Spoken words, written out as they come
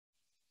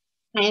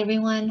Hi,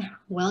 everyone.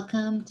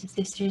 Welcome to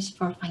Sisters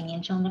for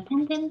Financial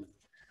Independence.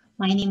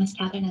 My name is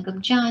Catherine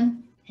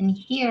Agubjan, and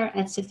here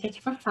at Sisters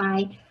for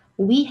Fi,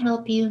 we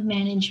help you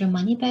manage your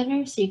money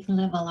better so you can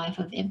live a life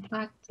of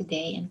impact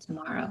today and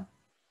tomorrow.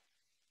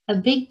 A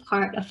big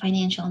part of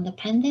financial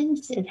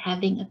independence is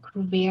having a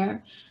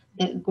career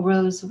that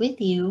grows with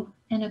you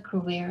and a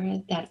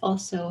career that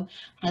also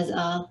has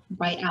a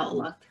bright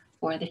outlook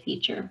for the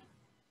future.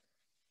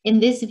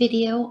 In this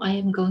video, I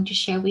am going to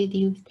share with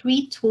you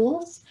 3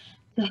 tools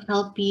to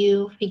help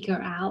you figure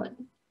out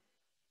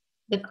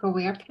the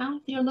career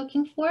path you're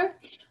looking for,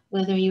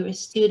 whether you're a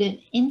student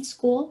in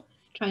school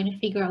trying to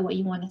figure out what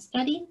you want to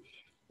study,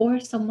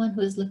 or someone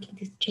who is looking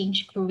to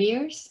change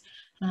careers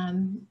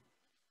um,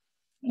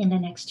 in the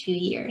next few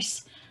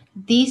years.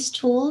 These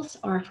tools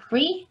are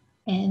free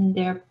and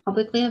they're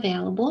publicly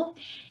available.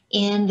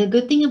 And the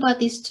good thing about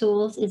these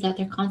tools is that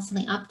they're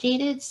constantly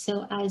updated.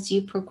 So as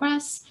you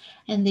progress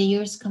and the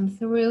years come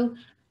through,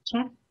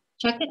 check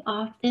check it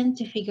often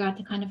to figure out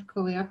the kind of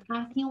career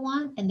path you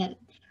want, and that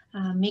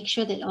make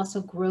sure that it also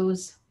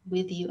grows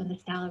with you and the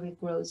salary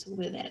grows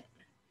with it.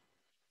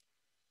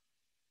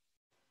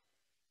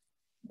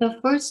 The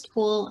first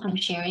tool I'm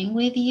sharing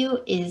with you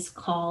is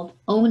called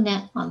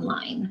ONET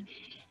Online.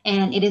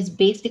 And it is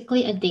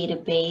basically a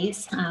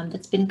database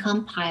that's been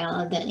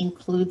compiled that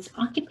includes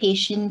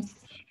occupations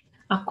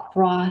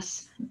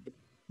across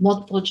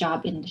multiple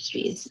job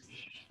industries.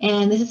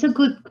 And this is a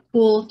good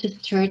tool to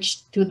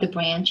search through the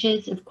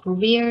branches of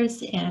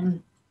careers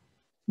and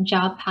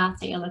job paths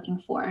that you're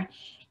looking for.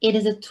 It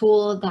is a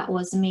tool that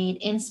was made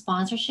in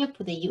sponsorship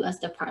with the US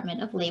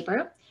Department of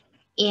Labor.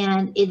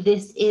 And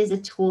this is a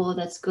tool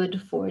that's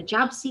good for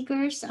job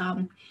seekers,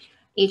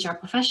 HR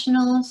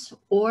professionals,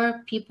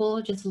 or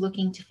people just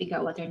looking to figure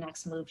out what their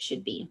next move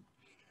should be.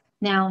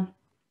 Now,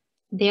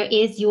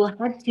 you will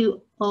head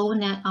to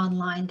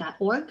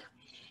onetonline.org,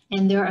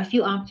 and there are a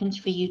few options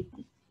for you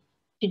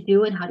to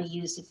do and how to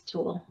use this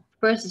tool.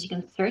 First is you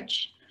can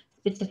search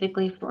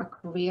specifically for a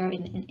career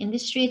in an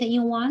industry that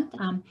you want.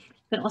 You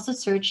can also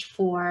search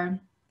for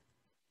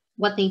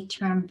what they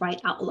term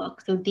bright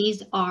outlook. So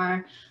these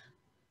are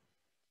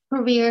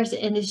careers,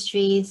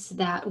 industries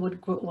that will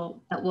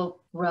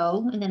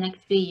grow in the next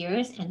few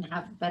years and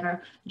have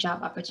better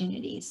job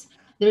opportunities.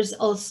 There's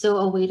also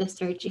a way to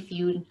search if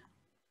you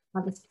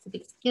have a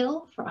specific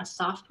skill for a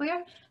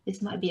software.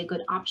 This might be a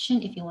good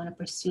option if you want to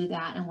pursue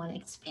that and want to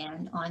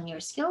expand on your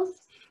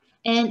skills.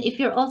 And if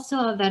you're also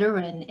a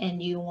veteran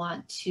and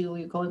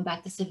you're going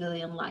back to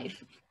civilian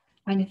life,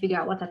 trying to figure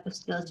out what type of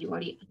skills you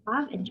already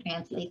have and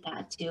translate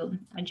that to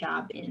a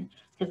job in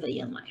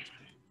civilian life.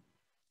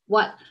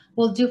 What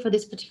we'll do for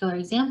this particular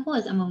example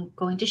is I'm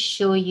going to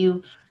show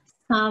you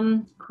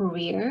some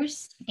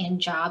careers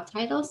and job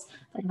titles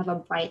that have a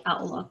bright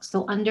outlook.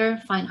 So under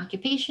Find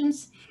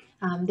Occupations,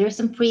 there's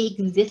some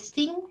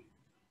pre-existing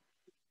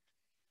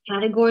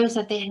categories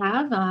that they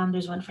have.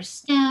 There's one for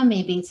STEM,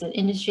 maybe it's an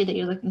industry that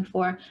you're looking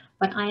for,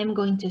 but I am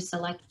going to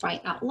select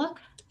Bright Outlook,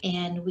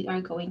 and we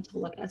are going to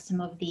look at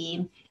some of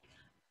the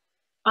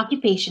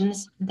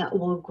occupations that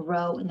will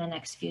grow in the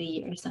next few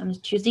years. So I'm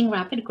choosing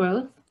rapid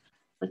growth,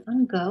 click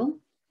on go,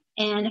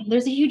 and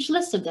there's a huge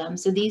list of them.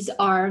 So these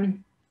are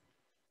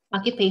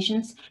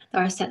occupations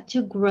that are set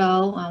to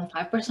grow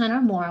 5%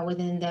 or more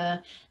within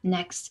the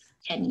next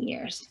 10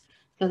 years.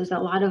 So there's a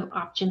lot of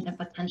options and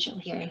potential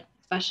here,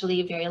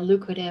 especially very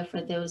lucrative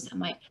for those that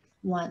might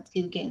want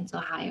to get into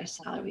a higher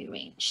salary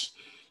range.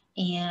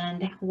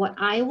 And what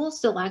I will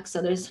select, so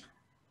there's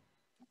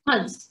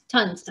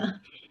tons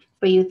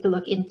for you to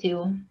look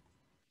into,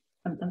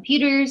 from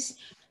computers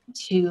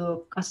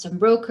to custom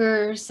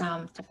brokers,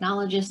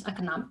 technologists,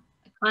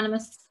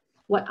 economists.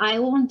 What I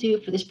will do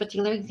for this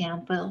particular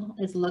example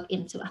is look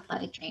into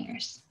athletic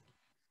trainers.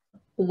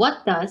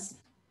 What does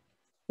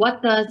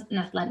an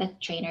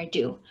athletic trainer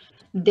do?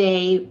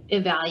 They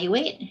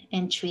evaluate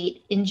and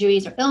treat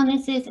injuries or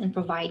illnesses and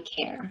provide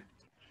care.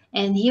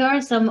 And here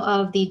are some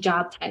of the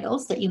job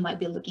titles that you might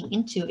be looking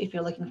into if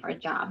you're looking for a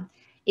job.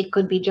 It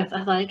could be just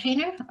athletic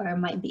trainer, or it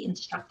might be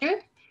instructor.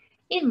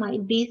 It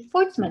might be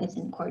sports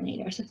medicine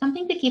coordinator. So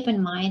something to keep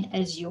in mind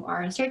as you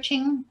are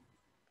searching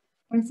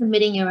and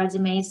submitting your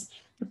resumes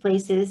to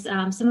places.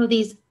 Some of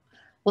these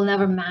will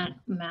never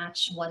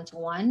match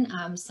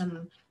one-to-one.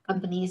 Some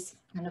companies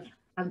kind of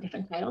have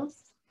different titles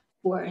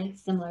for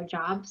similar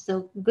jobs.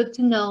 So good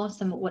to know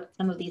what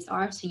some of these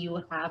are, so you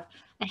will have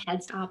a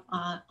heads up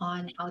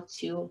on how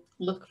to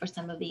look for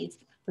some of these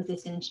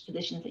positions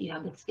that you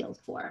have the skills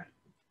for.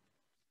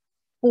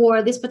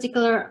 For this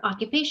particular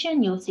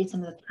occupation, you'll see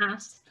some of the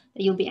tasks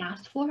that you'll be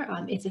asked for.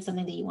 Is this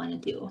something that you want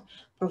to do?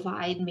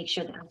 Make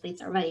sure the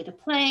athletes are ready to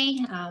play,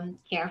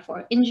 care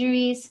for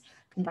injuries,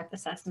 conduct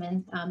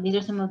assessments. These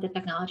are some of the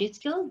technology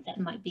skills that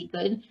might be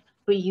good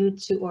for you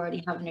to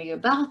already have under your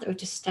belt or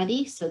to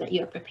study so that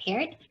you're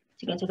prepared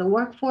to get to the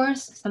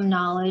workforce, some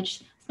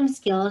knowledge, some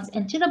skills.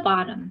 And to the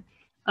bottom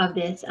of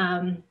this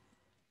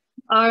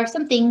are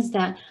some things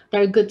that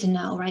are good to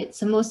know, right?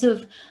 So most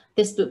of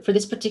this, for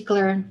this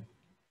particular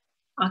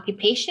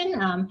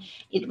occupation.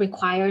 It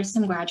requires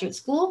some graduate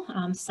school.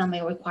 Some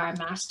may require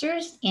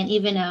master's and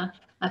even a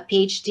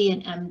PhD,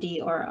 an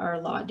MD, or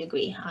law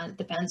degree.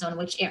 Depends on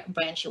which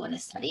branch you want to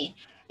study.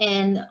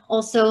 And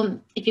also,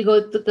 if you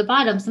go to the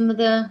bottom, some of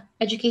the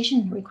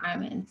education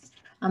requirements.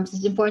 So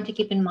it's important to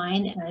keep in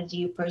mind as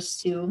you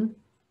pursue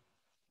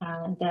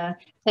the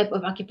type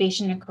of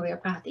occupation and career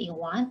path that you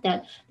want,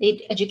 that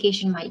the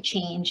education might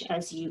change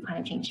as you kind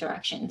of change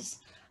directions.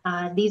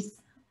 These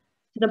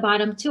to the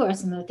bottom too are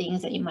some of the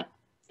things that you might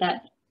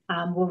that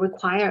will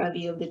require of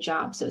you of the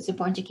job. So it's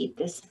important to keep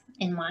this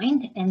in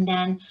mind. And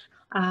then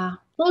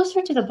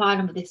closer to the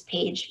bottom of this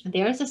page,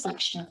 there's a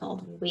section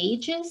called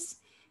wages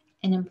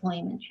and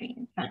employment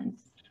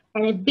trends.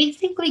 And it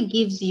basically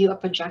gives you a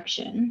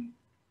projection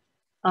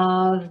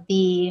of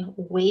the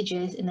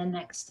wages in the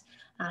next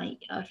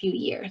few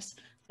years.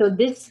 So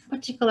this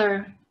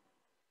particular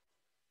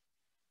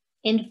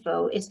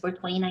info is for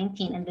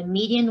 2019, and the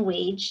median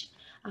wage,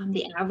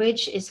 the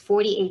average is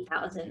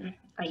 48,000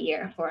 a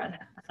year for an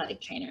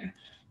athletic trainer.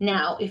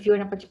 Now, if you're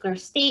in a particular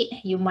state,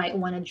 you might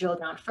want to drill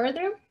down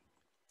further.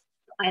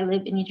 I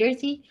live in New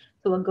Jersey,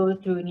 so we'll go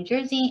through New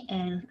Jersey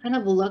and kind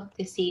of look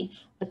to see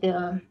what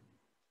the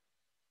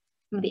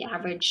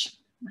average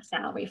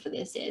salary for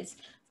this is.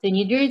 So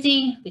New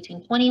Jersey,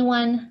 between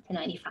 21 to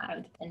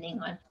 95, depending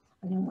on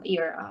what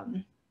your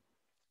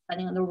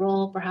depending on the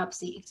role, perhaps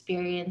the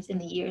experience in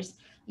the years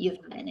you've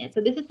had in it.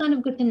 So this is kind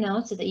of good to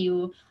know so that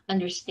you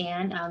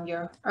understand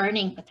your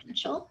earning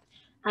potential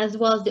as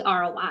well as the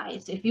ROI.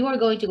 So if you are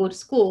going to go to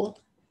school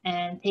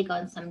and take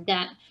on some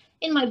debt,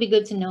 it might be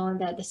good to know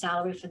that the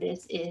salary for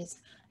this is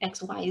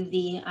X, Y,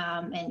 Z,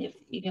 and if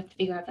you have to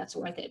figure out if that's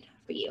worth it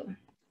for you.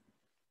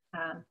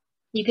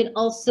 You can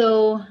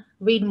also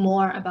read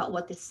more about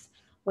what this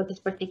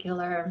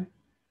particular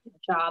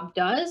job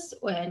does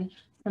and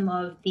some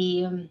of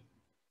the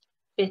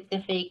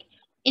specific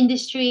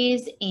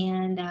industries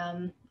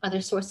and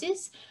other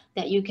sources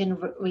that you can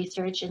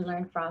research and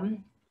learn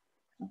from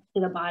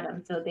to the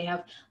bottom. So they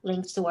have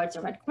links towards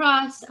the Red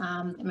Cross,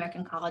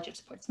 American College of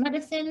Sports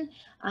Medicine,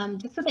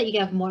 just so that you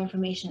have more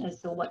information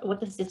as to what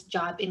does this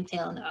job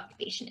entail and the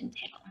occupation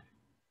entail.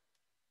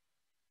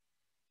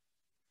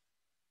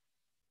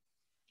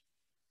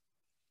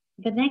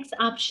 The next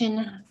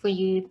option for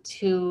you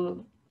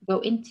to go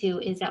into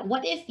is that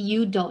what if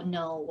you don't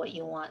know what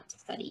you want to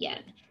study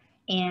yet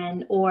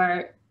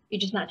or you're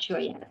just not sure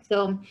yet.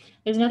 So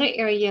there's another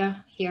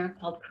area here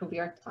called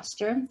career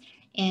cluster.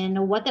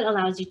 And what that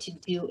allows you to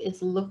do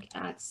is look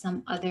at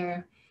some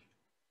other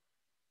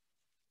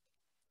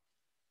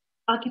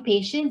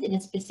occupations in a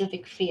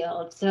specific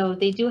field. So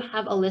they do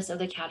have a list of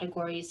the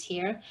categories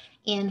here.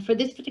 And for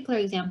this particular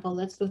example,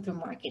 let's go through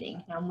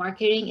marketing. Now,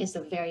 marketing is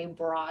a very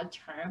broad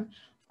term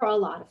for a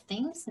lot of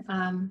things.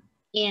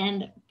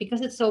 And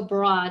because it's so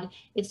broad,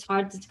 it's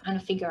hard to kind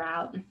of figure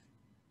out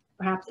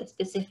perhaps a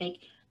specific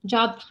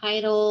job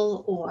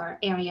title or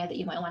area that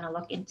you might want to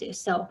look into.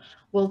 So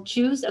we'll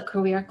choose a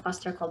career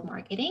cluster called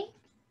marketing.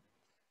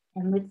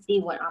 And let's see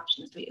what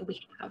options we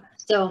have.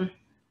 So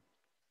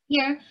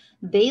here,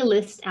 they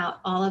list out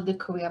all of the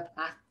career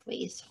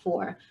pathways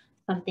for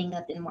something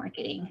that's in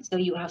marketing. So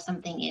you have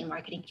something in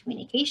marketing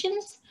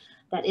communications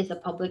that is a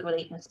public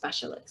relations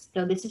specialist.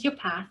 So this is your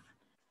path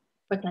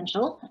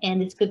potential, and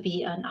this could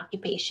be an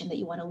occupation that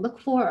you want to look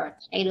for or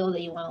a title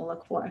that you want to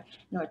look for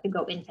in order to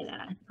go into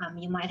that.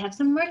 You might have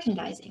some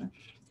merchandising.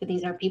 So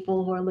these are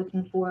people who are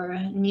looking for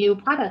new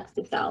products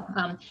to sell.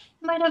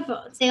 You might have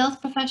sales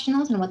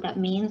professionals, and what that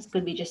means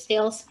could be just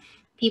sales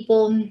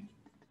people.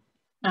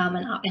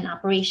 And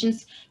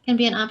operations can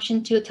be an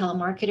option too,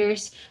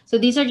 telemarketers. So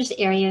these are just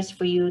areas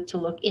for you to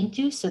look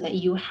into so that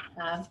you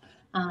have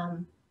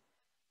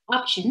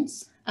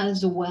options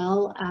as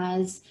well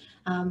as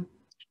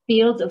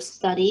fields of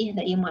study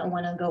that you might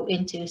want to go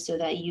into so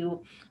that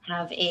you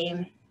have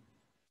a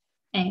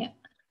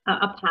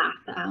path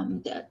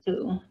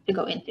to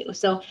go into.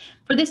 So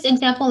for this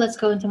example, let's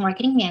go into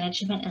marketing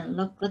management and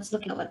let's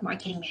look at what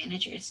marketing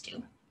managers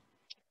do.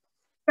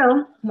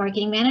 So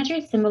marketing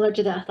managers, similar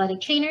to the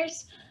athletic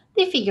trainers,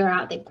 they figure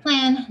out, they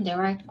plan,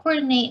 direct,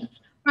 coordinate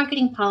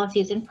marketing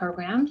policies and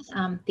programs.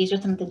 These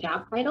are some of the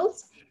job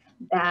titles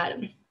that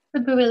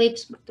could be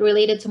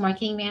related to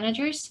marketing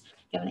managers.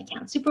 You have an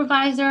account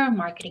supervisor,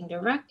 marketing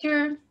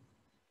director,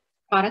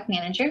 product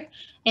manager.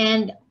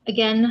 And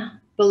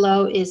again,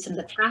 below is some of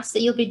the tasks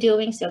that you'll be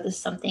doing. So this is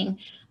something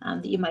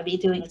that you might be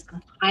doing is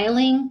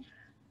compiling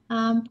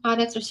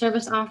products or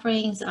service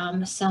offerings,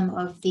 some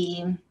of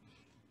the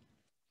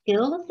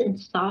skills and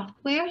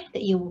software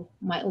that you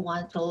might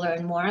want to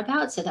learn more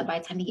about so that by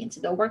the time you get into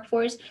the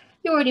workforce,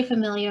 you're already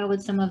familiar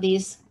with some of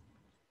these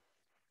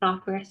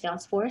software.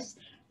 Salesforce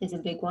is a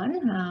big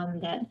one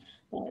that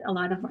a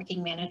lot of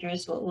marketing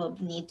managers will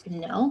need to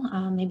know.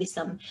 Maybe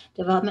some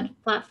development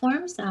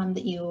platforms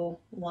that you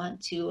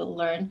want to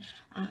learn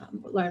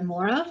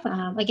more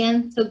of.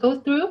 Again, so go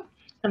through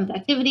some of the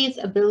activities,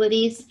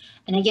 abilities,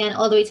 and again,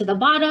 all the way to the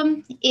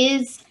bottom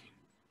is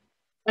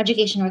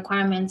education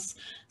requirements.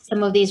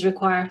 Some of these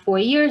require 4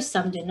 years,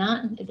 some do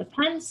not. It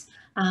depends.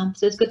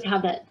 So it's good to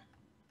have that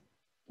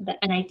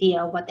an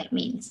idea of what that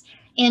means.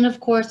 And of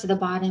course, to the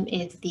bottom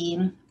is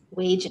the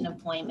wage and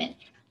employment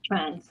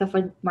trend. So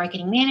for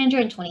marketing manager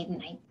in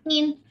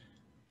 2019,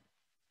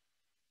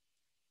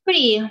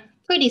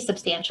 pretty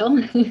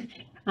substantial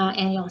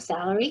annual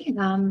salary.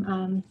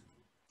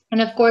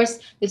 And of course,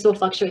 this will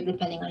fluctuate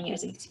depending on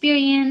years of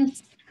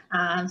experience,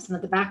 some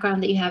of the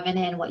background that you have in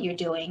it, and what you're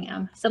doing.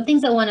 Some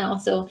things I want to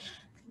also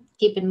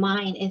keep in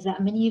mind is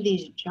that many of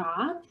these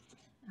jobs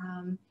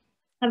um,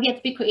 have yet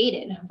to be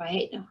created,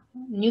 right?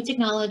 New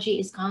technology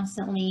is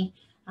constantly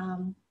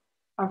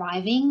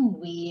arriving.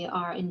 We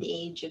are in the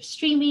age of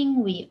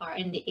streaming. We are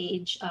in the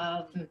age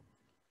of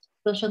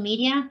social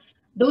media.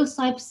 Those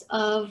types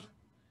of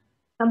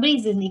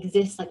companies didn't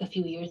exist like a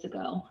few years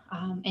ago.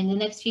 In the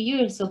next few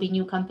years, there'll be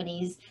new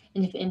companies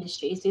in different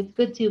industries. So it's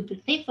good to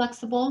stay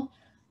flexible,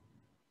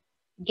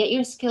 get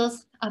your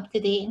skills up to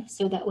date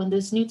so that when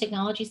those new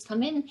technologies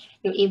come in,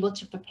 you're able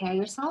to prepare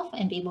yourself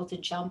and be able to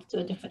jump to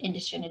a different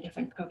industry and a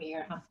different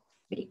career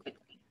pretty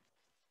quickly.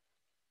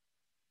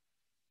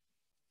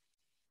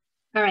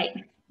 All right,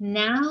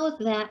 now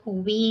that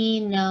we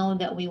know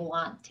that we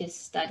want to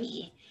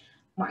study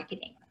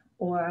marketing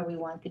or we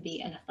want to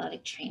be an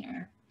athletic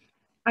trainer,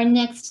 our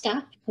next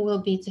step will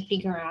be to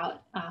figure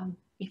out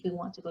if we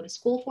want to go to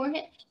school for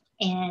it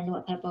and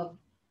what type of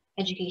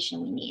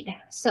education we need.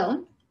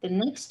 So the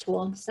next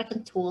tool, the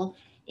second tool,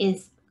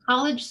 is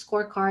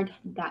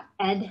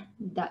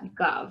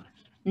collegescorecard.ed.gov.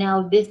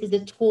 Now, this is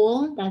a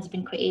tool that's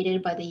been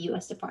created by the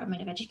US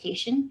Department of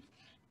Education,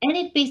 and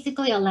it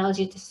basically allows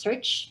you to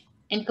search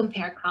and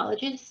compare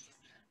colleges,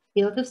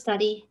 field of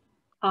study,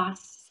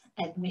 costs,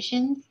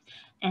 admissions,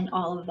 and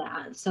all of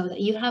that so that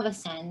you have a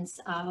sense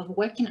of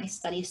where can I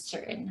study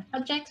certain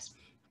subjects,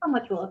 how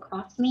much will it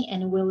cost me,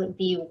 and will it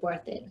be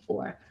worth it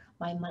for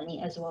my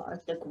money as well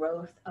as the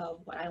growth of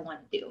what I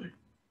want to do.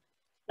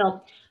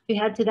 So if you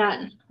head to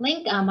that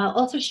link, I'll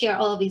also share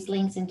all of these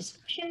links in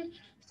description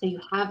so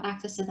you have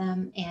access to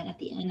them. And at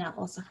the end, I'll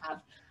also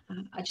have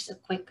just a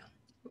quick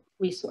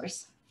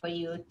resource for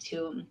you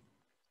to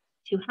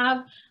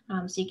have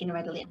so you can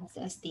readily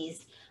access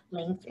these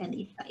links and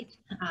these sites.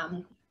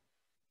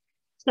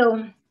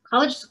 So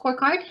college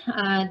scorecard,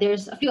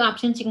 there's a few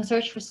options. You can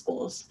search for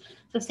schools.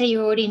 So say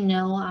you already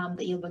know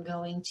that you'll be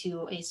going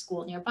to a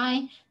school nearby,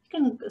 you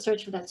can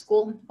search for that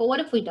school. But what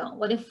if we don't?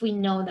 What if we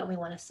know that we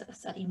want to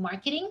study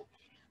marketing,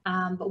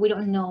 but we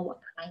don't know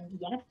what kind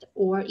yet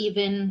or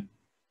even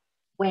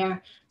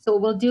where? So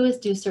what we'll do is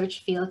do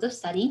search fields of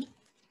study.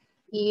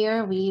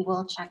 Here we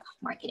will check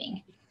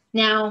marketing.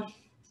 Now,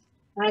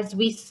 as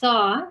we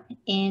saw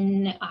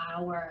in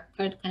our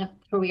kind of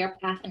career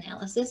path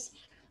analysis,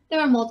 there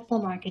are multiple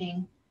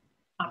marketing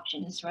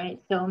options, right?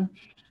 So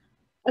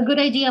a good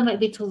idea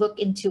might be to look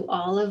into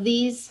all of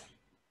these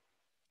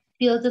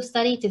fields of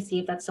study to see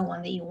if that's the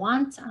one that you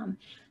want.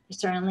 There's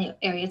certainly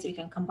areas you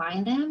can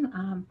combine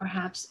them,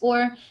 perhaps,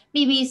 or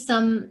maybe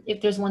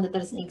if there's one that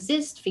doesn't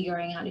exist,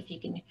 figuring out if you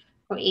can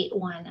create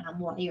one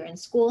while you're in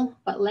school.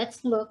 But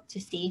let's look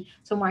to see.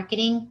 So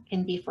marketing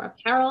can be for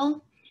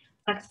apparel,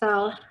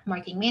 textile,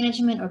 marketing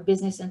management, or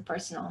business and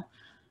personal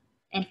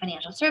and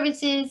financial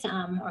services,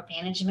 or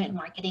management,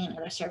 marketing, and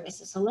other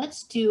services. So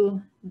let's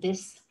do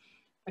this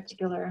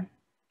particular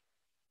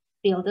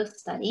field of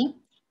study.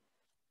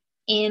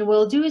 And what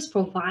we'll do is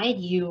provide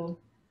you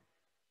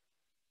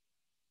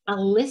a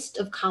list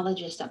of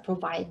colleges that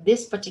provide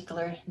this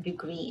particular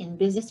degree in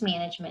business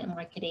management,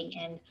 marketing,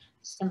 and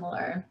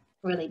similar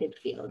related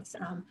fields.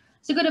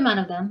 It's a good amount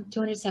of them,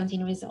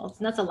 217 results,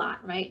 and that's a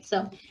lot, right?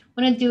 So what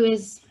I'm gonna do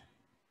is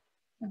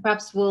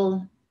perhaps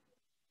we'll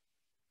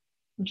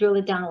drill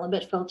it down a little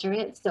bit, filter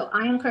it. So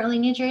I am currently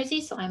in New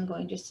Jersey, so I'm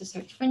going just to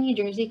search for New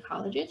Jersey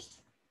colleges.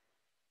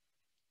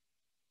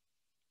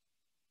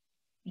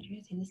 New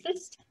Jersey in this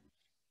list,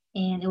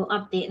 and it will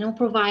update and it will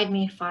provide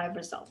me 5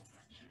 results.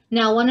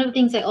 Now, one of the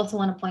things I also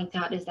want to point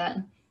out is that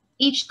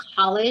each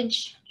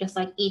college, just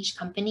like each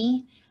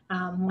company,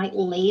 might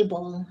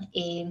label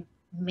a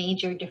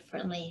major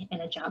differently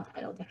and a job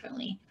title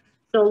differently.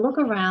 So look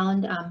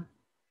around.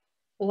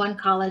 One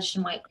college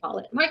might call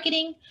it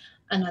marketing,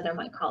 another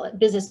might call it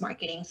business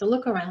marketing. So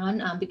look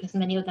around because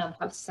many of them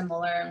have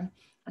similar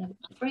kind of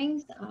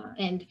offerings,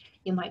 and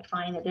you might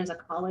find that there's a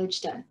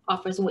college that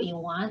offers what you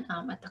want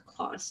at the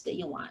cost that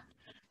you want.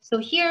 So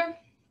here,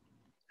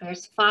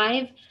 there's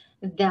 5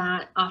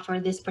 that offer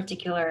this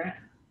particular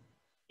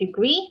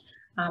degree.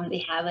 They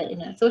have it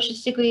in an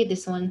associate's degree.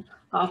 This one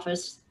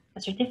offers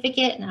a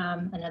certificate,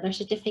 another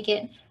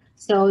certificate.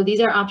 So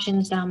these are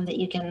options that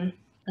you can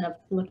kind of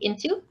look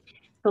into.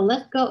 So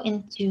let's go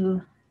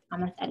into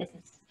Thomas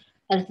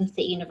Edison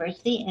State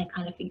University and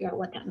kind of figure out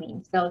what that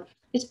means. So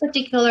this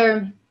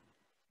particular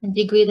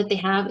degree that they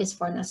have is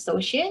for an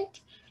associate.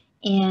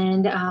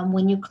 And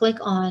when you click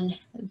on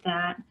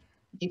that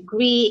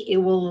degree, it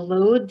will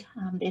load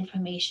the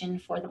information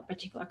for the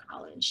particular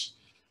college.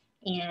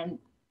 And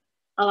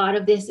a lot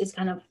of this is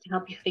kind of to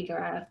help you figure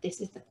out if this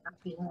is the path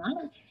you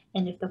want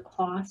and if the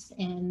cost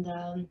and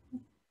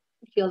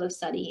field of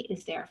study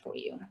is there for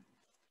you.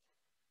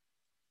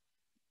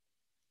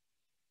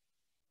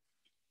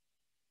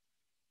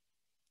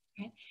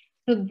 Right.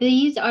 So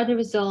these are the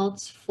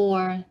results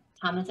for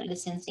Thomas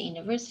Edison State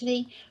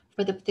University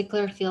for the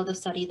particular field of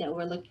study that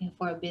we're looking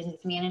for,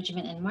 business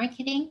management and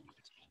marketing.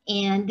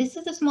 And this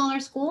is a smaller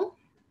school.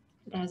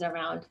 It has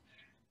around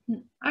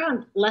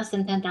less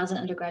than 10,000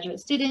 undergraduate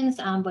students.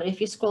 But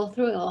if you scroll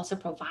through, it'll also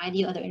provide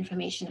you other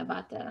information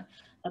about the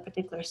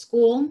particular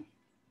school.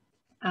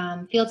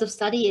 Fields of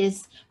study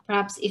is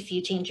perhaps if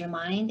you change your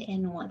mind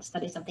and want to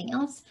study something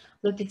else,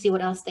 look to see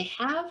what else they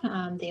have.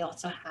 They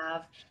also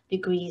have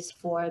degrees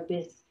for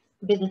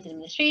business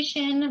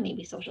administration,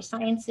 maybe social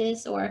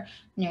sciences or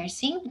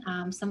nursing.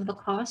 Some of the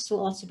costs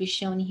will also be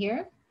shown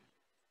here,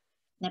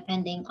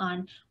 depending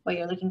on what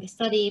you're looking to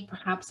study,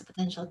 perhaps a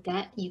potential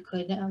debt you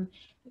could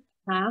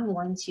have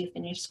once you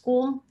finish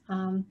school.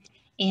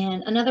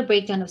 And another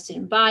breakdown of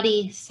student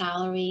body,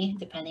 salary,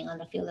 depending on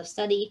the field of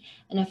study,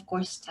 and of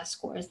course, test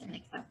scores and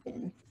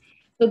acceptance.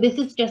 So this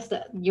is just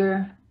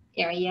your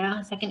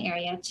area, second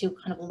area to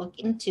kind of look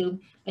into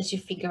as you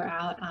figure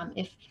out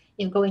if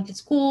going to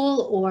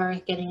school or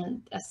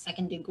getting a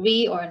second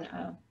degree or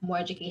more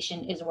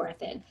education is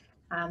worth it.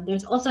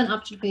 There's also an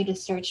option for you to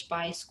search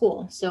by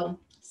school. So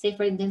say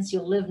for instance,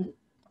 you live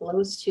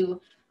close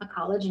to a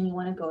college and you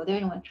want to go there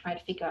and want to try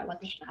to figure out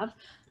what they have.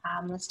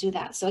 Let's do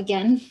that. So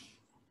again,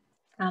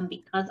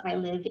 because I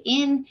live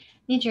in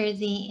New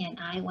Jersey and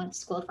I went to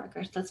school at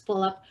Rutgers, let's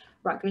pull up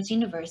Rutgers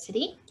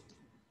University.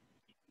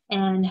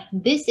 And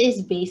this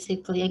is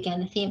basically,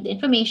 again, the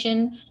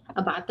information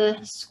about the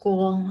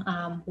school,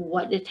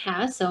 what it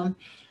has. So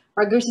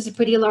Rutgers is a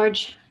pretty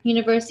large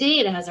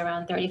university. It has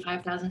around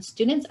 35,000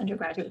 students,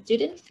 undergraduate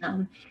students,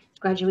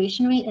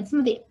 graduation rate, and some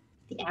of the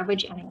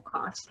average annual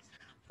cost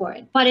for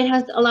it. But it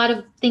has a lot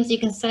of things you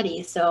can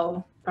study.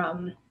 So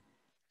from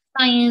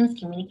science,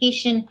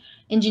 communication,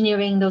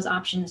 engineering, those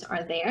options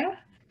are there.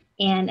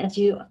 And as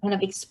you kind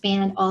of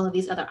expand all of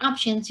these other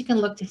options, you can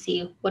look to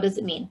see what does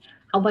it mean?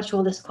 How much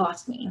will this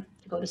cost me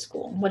to go to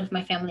school? What if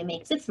my family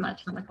makes this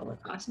much? How much will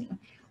it cost me?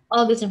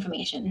 All of this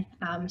information.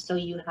 So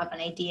you have an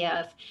idea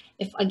of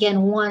if,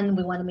 again, one,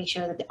 we want to make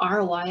sure that the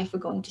ROI, if we're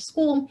going to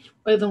school,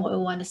 or even what we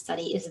want to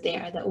study is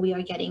there, that we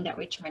are getting that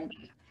return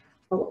back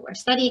for what we're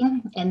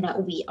studying, and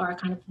that we are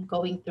kind of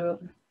going through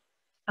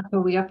a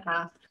career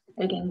path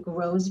that again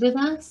grows with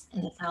us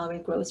and the salary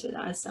grows with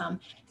us,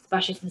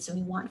 especially since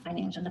we want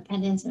financial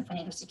independence and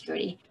financial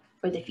security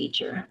for the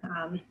future.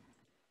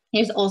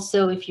 There's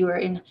also, if you were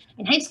in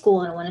high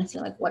school and want to see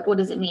like what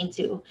does it mean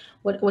to,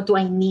 what do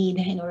I need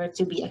in order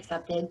to be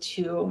accepted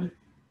to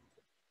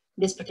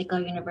this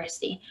particular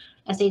university,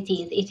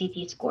 SATs,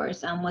 ACT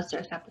scores, what's their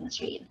acceptance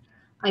rate.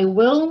 I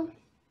will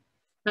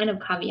kind of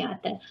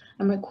caveat that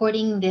I'm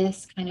recording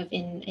this kind of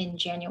in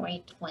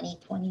January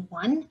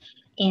 2021,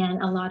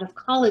 and a lot of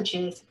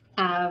colleges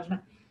have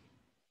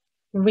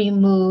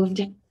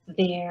removed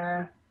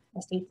their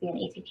SAT and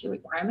ACT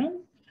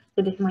requirements.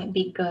 So this might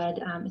be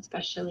good,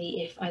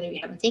 especially if either you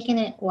haven't taken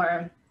it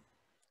or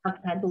have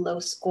had the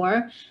low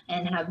score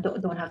and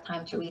don't have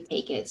time to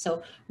retake it.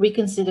 So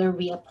reconsider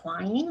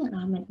reapplying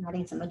and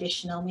adding some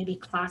additional maybe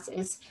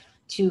classes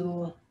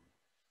to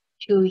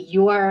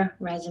your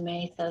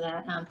resume so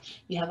that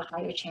you have a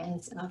higher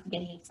chance of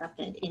getting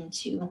accepted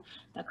into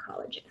the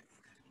colleges.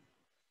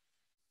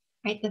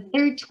 Right, the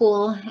third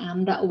tool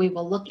that we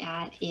will look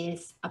at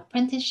is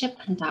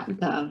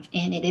Apprenticeship.gov,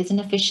 and it is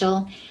an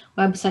official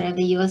website of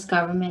the US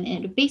government,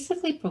 and it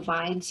basically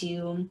provides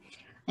you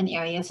an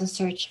area to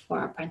search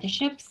for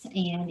apprenticeships.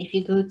 And if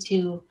you go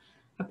to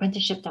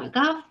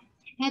Apprenticeship.gov,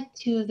 head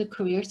to the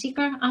career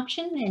seeker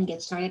option and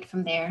get started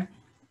from there.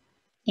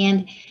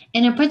 And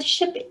an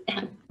apprenticeship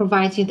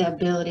provides you the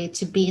ability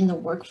to be in the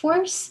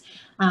workforce,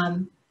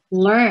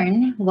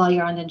 learn while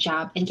you're on the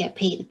job, and get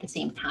paid at the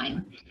same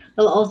time.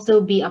 There'll also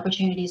be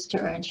opportunities to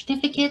earn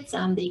certificates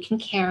that you can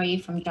carry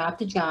from job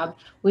to job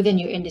within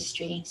your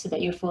industry so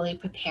that you're fully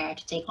prepared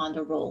to take on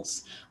the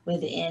roles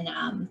within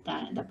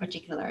that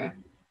particular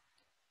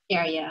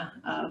area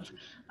of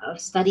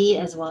study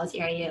as well as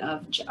area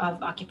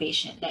of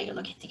occupation that you're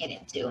looking to get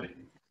into.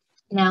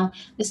 Now,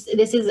 this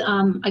is,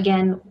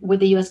 again, with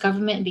the US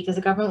government, because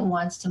the government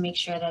wants to make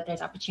sure that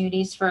there's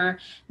opportunities for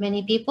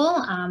many people.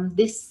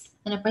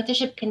 An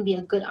apprenticeship can be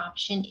a good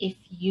option if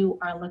you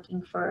are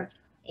looking for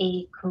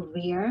a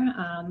career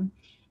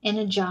in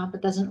a job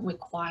that doesn't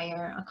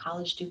require a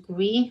college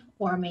degree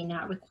or may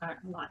not require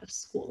a lot of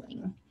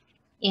schooling.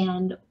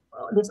 And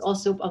this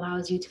also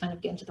allows you to kind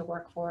of get into the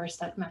workforce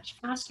that much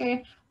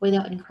faster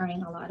without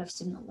incurring a lot of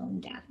student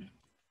loan debt.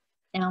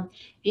 Now,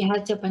 if you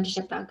head to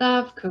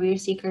apprenticeship.gov, career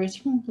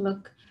seekers,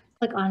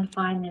 click on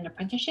find an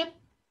apprenticeship,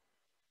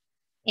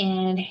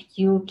 and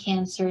you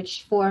can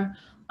search for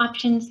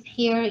options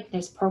here.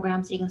 There's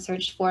programs you can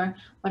search for.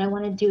 What I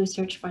want to do is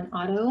search for an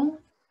auto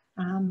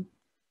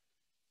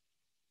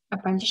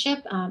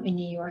apprenticeship in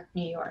New York,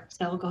 New York.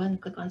 So I'll go ahead and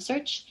click on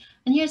search.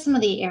 And here's some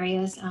of the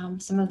areas,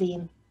 some of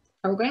the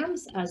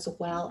programs as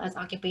well as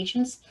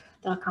occupations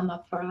that'll come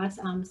up for us.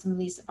 Some of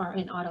these are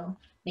in auto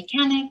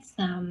mechanics,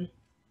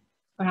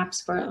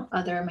 perhaps for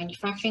other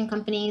manufacturing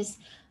companies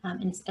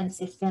and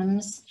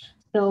systems.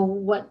 So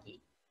what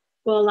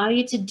will allow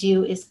you to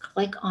do is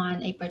click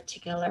on a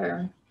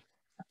particular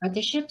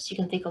apprenticeship. So you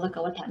can take a look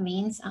at what that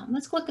means.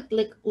 Let's look at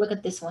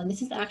this one.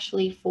 This is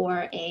actually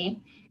for a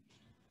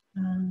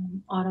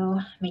auto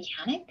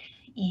mechanic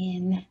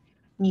in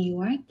New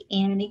York,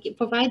 and it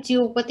provides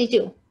you what they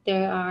do.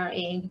 There are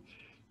a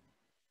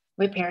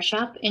repair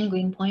shop in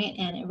Greenpoint,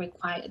 and it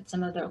required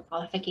some of their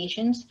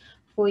qualifications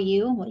for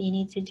you, what you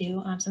need to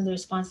do, some of the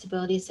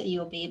responsibilities that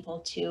you'll be able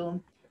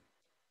to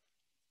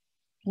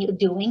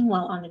doing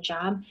while on the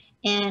job,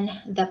 and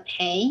the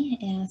pay.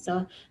 And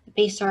so the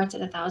pay starts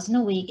at 1,000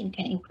 a week and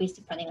can increase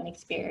depending on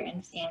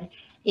experience. And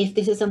if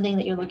this is something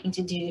that you're looking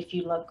to do, if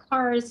you love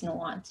cars and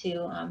want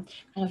to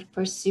kind of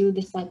pursue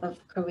this type of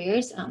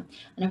careers, an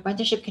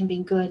apprenticeship can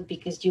be good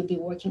because you'll be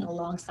working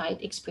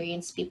alongside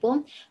experienced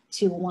people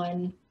to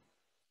one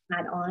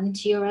add on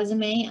to your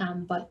resume,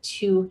 but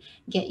to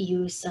get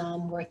you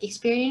some work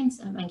experience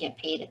and get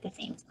paid at the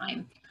same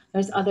time.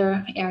 There's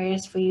other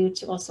areas for you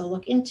to also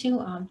look into.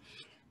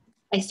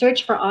 I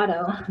searched for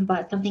auto,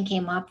 but something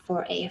came up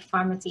for a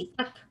pharmacy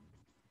tech,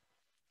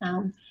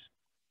 um,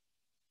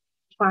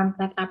 farm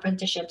tech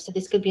apprenticeship. So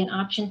this could be an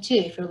option too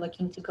if you're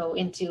looking to go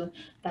into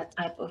that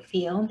type of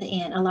field.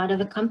 And a lot of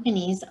the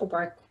companies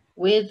work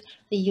with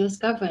the U.S.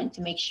 government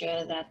to make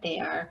sure that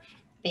they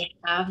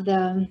have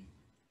the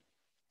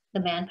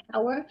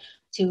manpower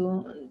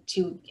to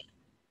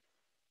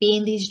be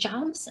in these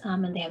jobs,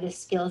 and they have the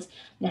skills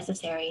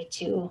necessary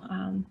to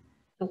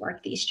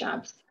work these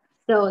jobs.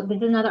 So this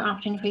is another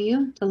option for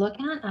you to look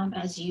at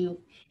as you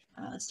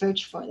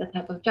search for the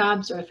type of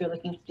jobs, or if you're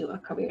looking to do a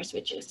career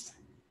switches.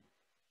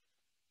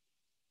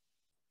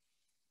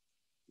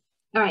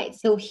 All right,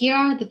 so here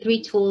are the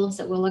three tools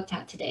that we looked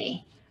at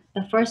today.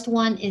 The first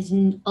one is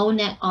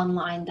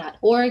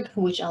onetonline.org,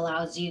 which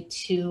allows you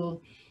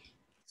to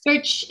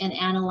search and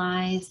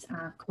analyze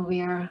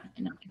career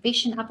and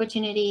occupation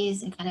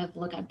opportunities and kind of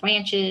look at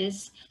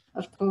branches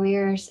of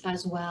careers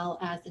as well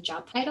as the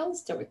job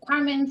titles, the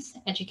requirements,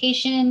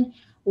 education,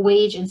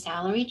 wage and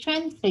salary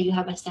trends. So you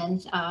have a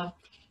sense of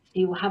if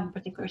you have a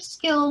particular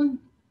skill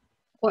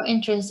or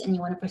interest and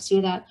you want to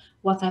pursue that,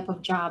 what type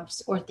of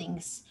jobs or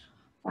things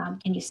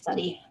can you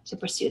study to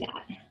pursue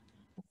that.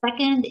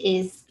 Second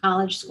is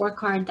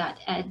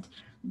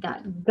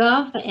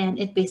collegescorecard.ed.gov, and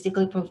it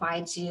basically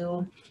provides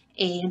you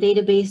a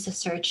database to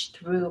search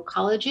through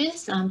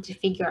colleges to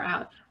figure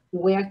out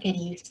where can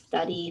you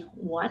study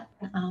what,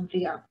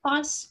 figure out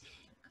costs,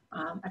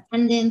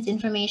 attendance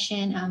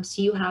information,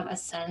 so you have a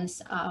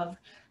sense of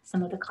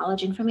some of the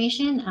college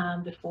information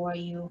before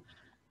you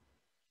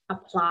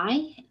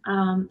apply,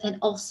 and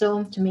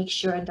also to make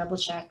sure and double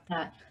check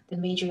that the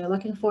major you're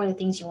looking for, the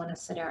things you want to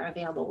study are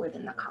available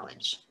within the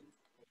college.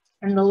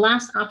 And the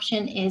last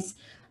option is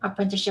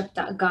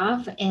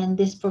Apprenticeship.gov, and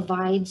this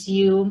provides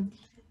you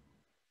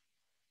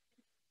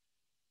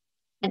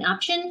an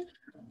option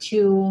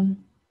to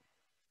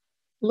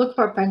look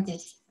for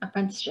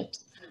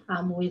apprenticeships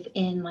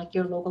within like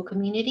your local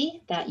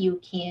community that you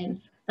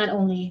can not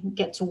only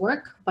get to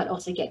work, but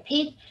also get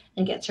paid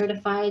and get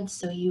certified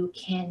so you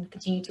can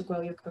continue to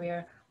grow your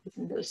career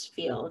within those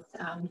fields.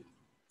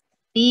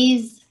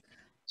 These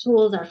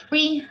tools are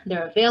free,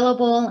 they're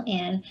available,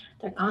 and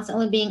they're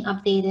constantly being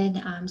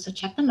updated. So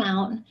check them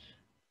out,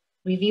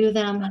 review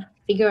them,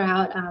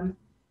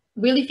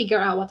 really figure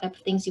out what type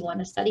of things you want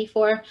to study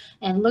for,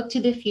 and look to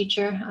the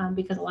future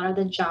because a lot of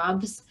the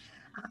jobs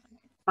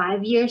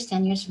 5 years,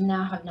 10 years from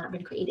now have not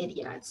been created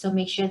yet. So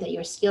make sure that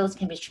your skills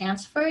can be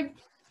transferred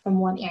from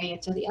one area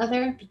to the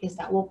other because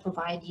that will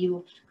provide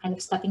you kind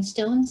of stepping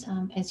stones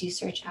as you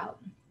search out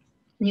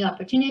new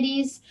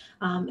opportunities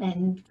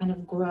and kind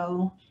of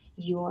grow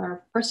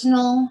your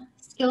personal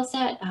skill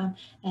set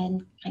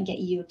and get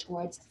you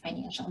towards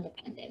financial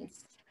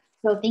independence.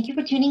 So thank you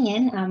for tuning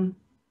in.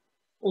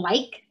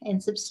 Like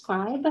and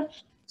subscribe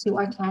to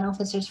our channel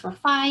Sisters for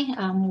Fi,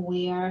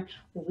 where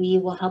we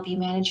will help you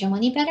manage your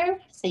money better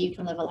so you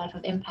can live a life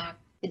of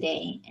impact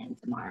today and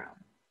tomorrow.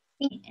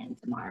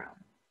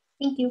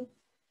 Thank you.